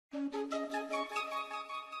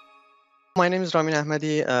my name is Ramin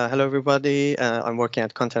Ahmadi. Hello, everybody. I'm working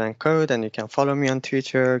at Content and Code, and you can follow me on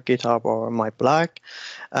Twitter, GitHub, or my blog.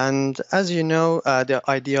 And as you know, the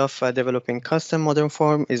idea of developing custom modern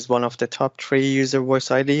form is one of the top 3 user voice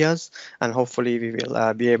ideas, and hopefully we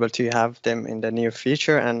will be able to have them in the near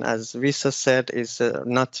future. And as Risa said, is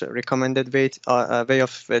not a recommended way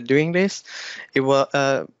of doing this. It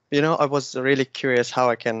was I was really curious how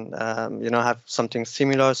I can, have something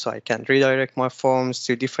similar so I can redirect my forms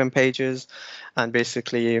to different pages and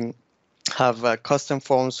basically have custom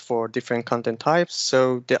forms for different content types.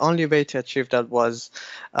 So the only way to achieve that was,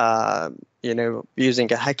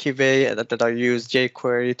 using a hacky way that I use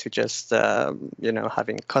jQuery to just,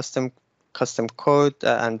 having custom code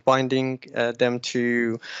and binding them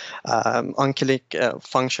to on-click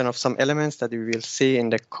function of some elements that we will see in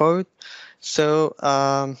the code. So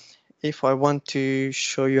if I want to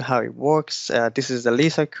show you how it works, this is the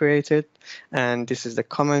list I created, and this is the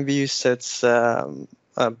common view sets button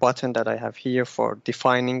that I have here for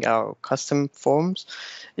defining our custom forms.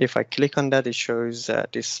 If I click on that, it shows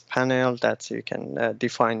this panel that you can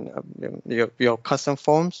define your custom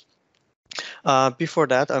forms. Before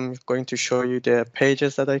that, I'm going to show you the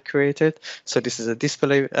pages that I created. So this is a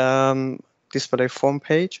display form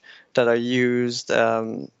page that I used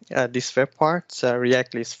this web part,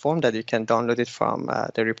 React list form that you can download it from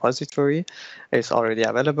the repository. It's already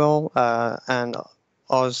available. And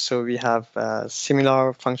also we have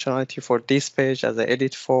similar functionality for this page as an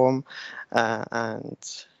edit form. And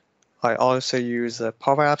I also use a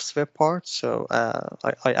Power Apps web part. So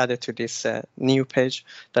I added to this new page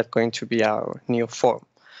that's going to be our new form.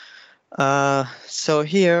 So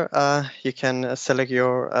here you can select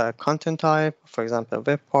your content type, for example,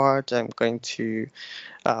 web part. I'm going to,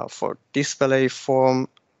 for display form,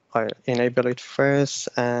 I enable it first,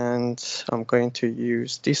 and I'm going to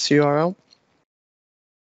use this URL.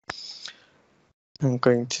 I'm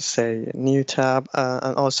going to say new tab,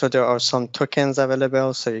 and also there are some tokens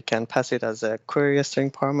available, so you can pass it as a query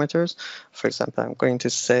string parameters. For example, I'm going to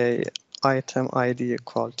say item ID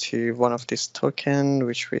equal to one of these token,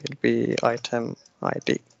 which will be item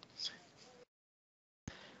ID.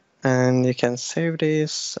 And you can save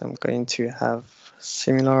this. I'm going to have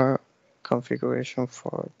similar configuration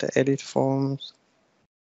for the edit forms.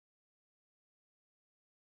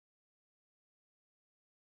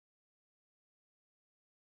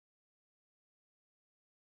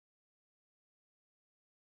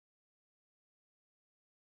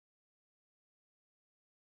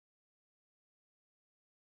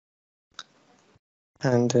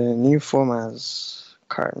 And the new form as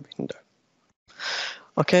current window.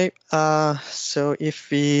 Okay, so if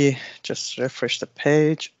we just refresh the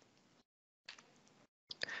page,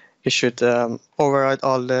 it should override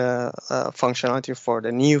all the functionality for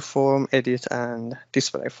the new form, edit, and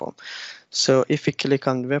display form. So if we click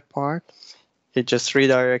on the web part, it just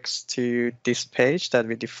redirects to this page that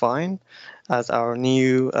we defined as our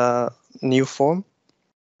new form.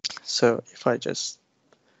 So if I just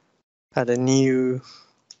add a new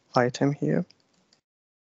item here.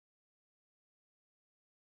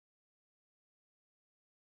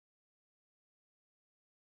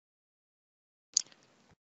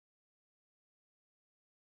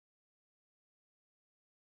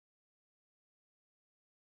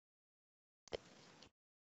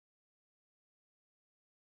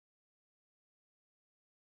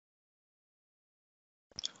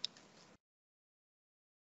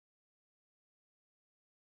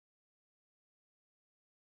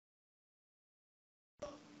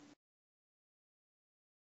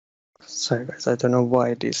 Sorry guys, I don't know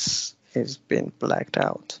why this is being blacked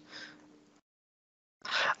out.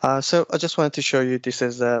 So I just wanted to show you this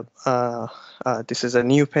is a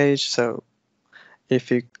new page. So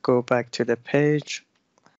if you go back to the page,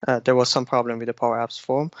 there was some problem with the Power Apps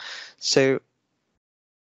form. So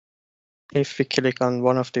if we click on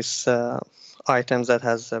one of these items that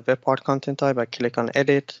has a web part content type, I click on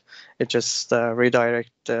edit, it just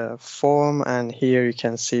redirect the form, and here you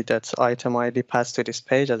can see that item ID passed to this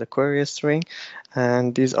page as a query string,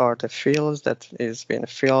 and these are the fields that is being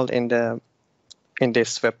filled in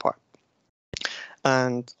this web part.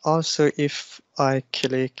 And also if I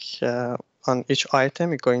click on each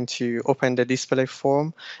item, it's going to open the display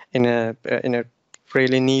form in a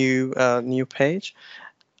really new page.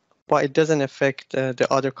 But it doesn't affect the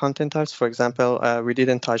other content types. For example, we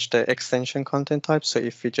didn't touch the extension content type. So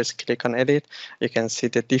if we just click on edit, you can see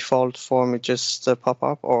the default form, it just pop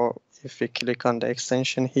up. Or if we click on the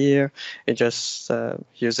extension here, it just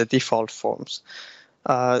use the default forms.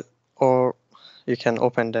 Or you can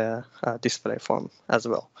open the display form as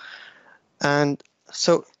well. And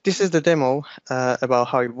so this is the demo about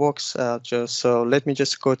how it works. So let me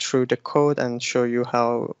just go through the code and show you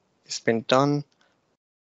how it's been done.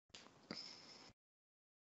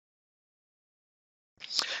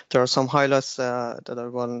 There are some highlights that I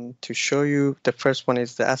want to show you. The first one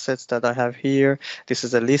is the assets that I have here. This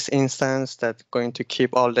is a list instance that's going to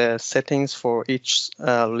keep all the settings for each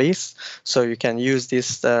list. So you can use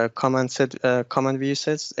this command view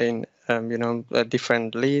sets in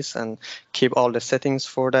different lists and keep all the settings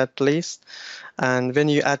for that list. And when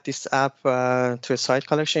you add this app to a site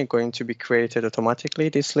collection, it's going to be created automatically,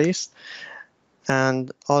 this list.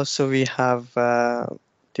 And also we have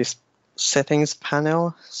this settings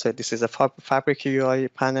panel. So this is a Fabric UI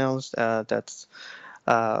panel that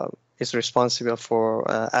is responsible for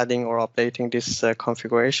adding or updating these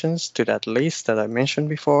configurations to that list that I mentioned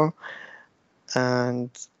before.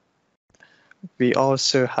 And we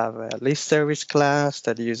also have a list service class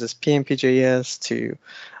that uses PnPJS to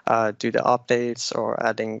do the updates or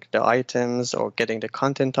adding the items or getting the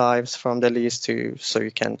content types from the list so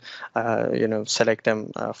you can select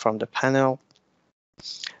them from the panel.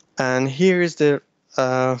 And here is the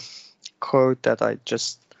code that I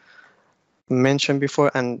just mentioned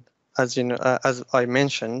before. And as you know, as I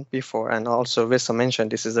mentioned before, and also Vesa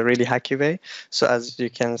mentioned, this is a really hacky way. So as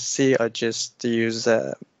you can see, I just use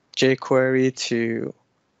jQuery to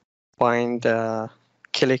bind the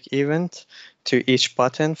click event to each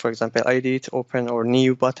button. For example, edit, open, or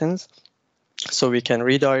new buttons. So we can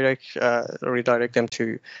redirect them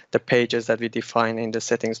to the pages that we define in the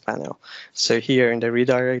settings panel. So here in the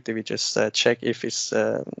redirect, we just check if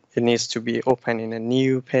it needs to be open in a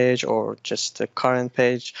new page or just a current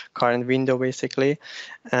page, current window, basically.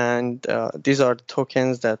 And these are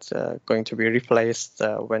tokens that are going to be replaced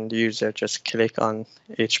when the user just click on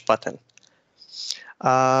each button.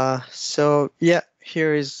 So yeah,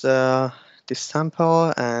 here is this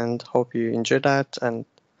sample, and hope you enjoyed that. And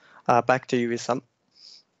back to you, Wissam.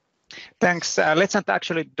 Thanks. Let's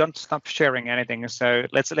don't stop sharing anything. So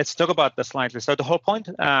let's talk about this slightly. So the whole point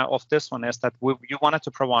of this one is that you wanted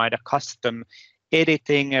to provide a custom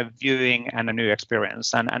editing, a viewing, and a new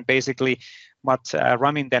experience. And basically, what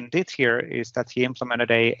Ramin then did here is that he implemented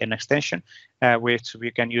an extension which we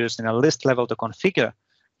can use in a list level to configure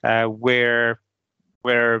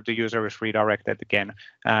where the user is redirected again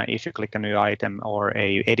if you click a new item or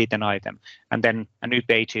edit an item. And then a new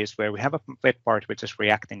page is where we have a web part which is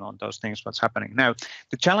reacting on those things, what's happening. Now,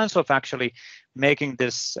 the challenge of actually making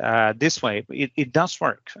this this way, it does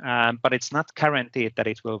work, but it's not guaranteed that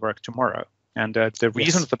it will work tomorrow. And the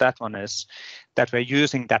reason for that one is that we're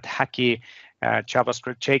using that hacky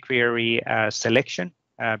JavaScript jQuery selection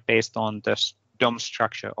based on the DOM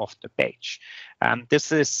structure of the page.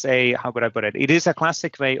 This is how would I put it? It is a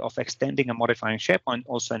classic way of extending and modifying SharePoint,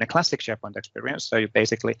 also in a classic SharePoint experience. So you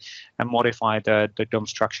basically modify the DOM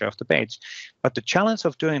structure of the page. But the challenge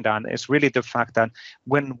of doing that is really the fact that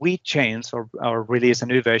when we change or release a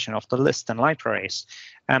new version of the list and libraries,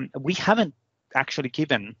 we haven't actually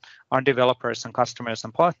given our developers and customers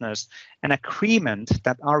and partners an agreement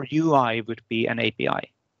that our UI would be an API,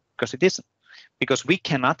 because it isn't. Because we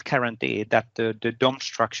cannot guarantee that the DOM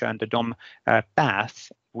structure and the DOM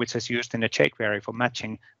path, which is used in the jQuery for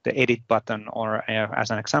matching the edit button, or as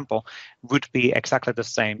an example, would be exactly the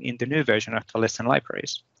same in the new version of the list and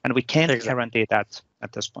libraries. And we can't guarantee that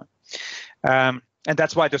at this point. And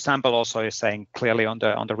that's why the sample also is saying clearly on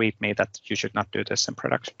the README that you should not do this in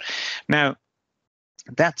production. Now,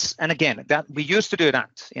 that we used to do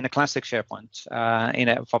that in a classic SharePoint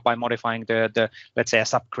by modifying the let's say a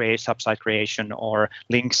sub-site creation or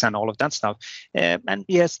links and all of that stuff. And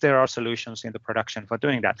yes, there are solutions in the production for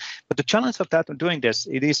doing that. But the challenge of doing this,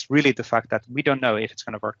 it is really the fact that we don't know if it's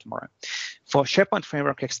going to work tomorrow. For SharePoint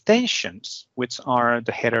Framework extensions, which are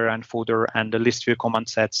the header and footer and the list view command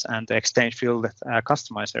sets and the exchange field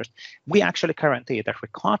customizers, we actually guarantee that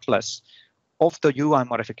regardless of the UI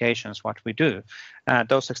modifications, what we do,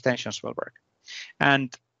 those extensions will work.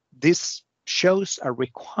 And this shows a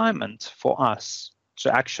requirement for us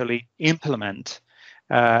to actually implement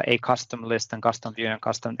a custom list and custom view and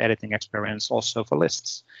custom editing experience also for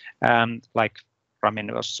lists, like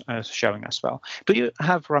Ramin was showing as well. Do you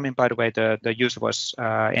have, Ramin, by the way, the user voice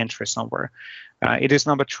entry somewhere? It is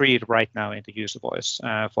number 3 right now in the user voice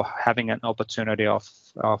for having an opportunity of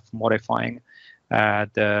modifying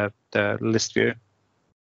the list view,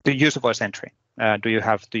 the user voice entry. Do you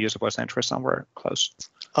have the user voice entry somewhere close?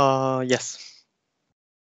 Yes.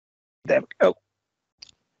 There we go.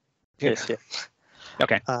 Yes, yeah.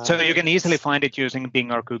 Okay, so you can easily find it using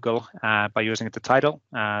Bing or Google by using the title.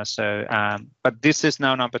 But this is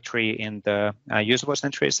now number 3 in the user voice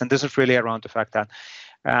entries, and this is really around the fact that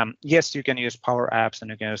Yes, you can use Power Apps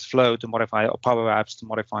and you can use Flow to modify, or Power Apps to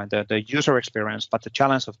modify the user experience. But the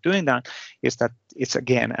challenge of doing that is that it's,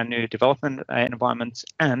 again, a new development environment,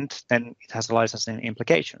 and then it has licensing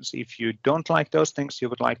implications. If you don't like those things, you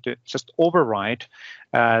would like to just override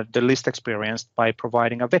the list experience by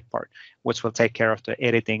providing a web part, which will take care of the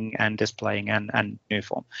editing and displaying and new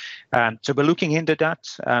form. So we're looking into that.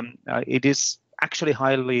 It is actually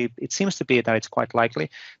it seems to be that it's quite likely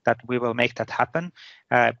that we will make that happen,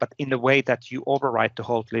 but in the way that you override the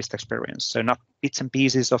whole list experience. So not bits and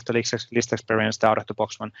pieces of the list experience out of the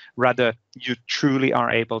box one. Rather, you truly are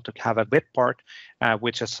able to have a web part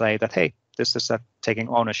which will say that, hey, this is taking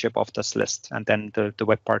ownership of this list, and then the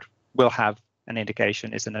web part will have an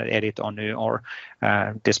indication, is an edit or new or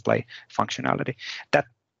display functionality. That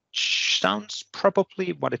sounds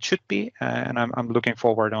probably what it should be, and I'm looking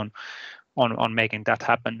forward on making that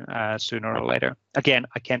happen sooner or later. Again,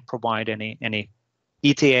 I can't provide any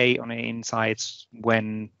ETA on any insights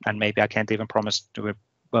when, and maybe I can't even promise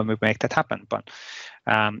when we make that happen, but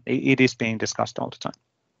it is being discussed all the time.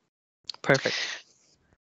 Perfect.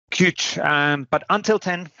 Good. But until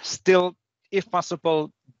then, still, if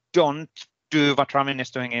possible, don't do what Ramin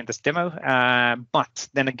is doing in this demo. But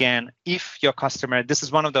then again, if your customer, this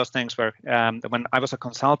is one of those things where when I was a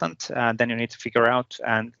consultant, then you need to figure out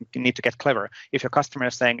and you need to get clever. If your customer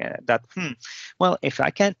is saying that, well, if I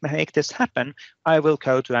can't make this happen, I will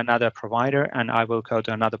go to another provider and I will go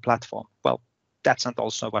to another platform. Well, that's not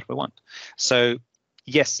also what we want. So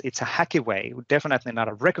yes, it's a hacky way, definitely not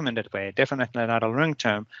a recommended way, definitely not a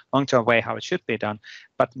long-term way how it should be done.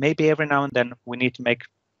 But maybe every now and then we need to make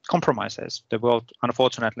compromises. The world,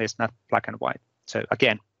 unfortunately, is not black and white. So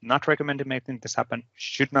again, not recommending making this happen,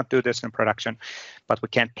 should not do this in production, but we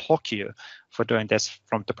can't block you for doing this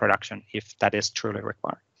from the production if that is truly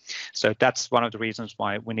required. So that's one of the reasons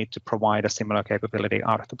why we need to provide a similar capability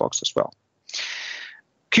out of the box as well.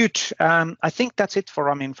 Good. I think that's it for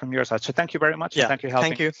Ramin from your side. So thank you very much. Yeah, thank you for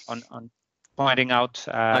helping on pointing out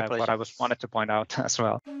what I wanted to point out as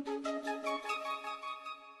well.